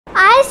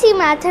I see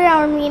math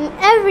around me in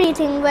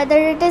everything, whether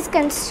it is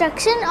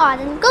construction or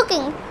in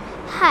cooking.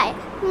 Hi,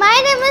 my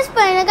name is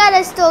Parnika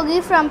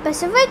Rastogi from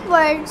Pacific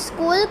World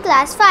School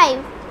Class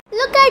 5.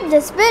 Look at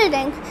this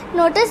building.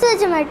 Notice the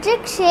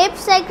geometric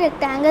shapes like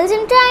rectangles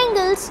and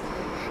triangles.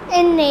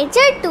 In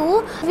nature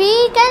too, we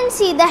can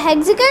see the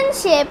hexagon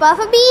shape of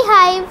a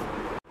beehive.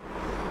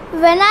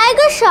 When I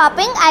go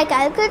shopping, I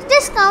calculate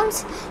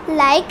discounts.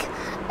 Like,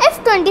 if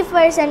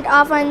 20%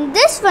 off on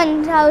this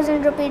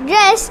 1000 rupee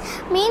dress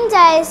means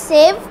I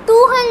save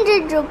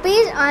 200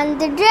 rupees on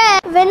the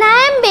dress. When I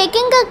am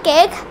baking a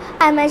cake,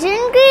 I measure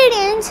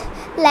ingredients.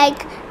 Like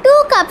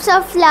 2 cups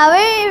of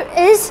flour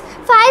is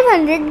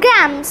 500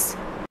 grams.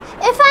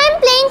 If I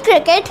am playing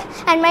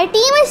cricket and my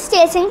team is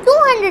chasing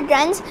 200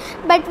 runs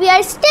but we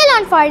are still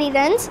on 40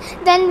 runs,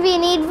 then we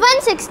need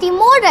 160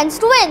 more runs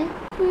to win.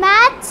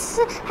 Maths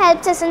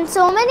helps us in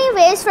so many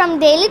ways, from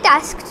daily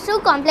tasks to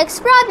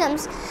complex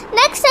problems.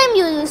 Next time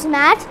you use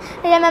math,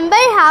 remember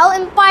how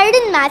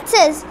important maths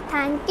is.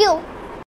 Thank you.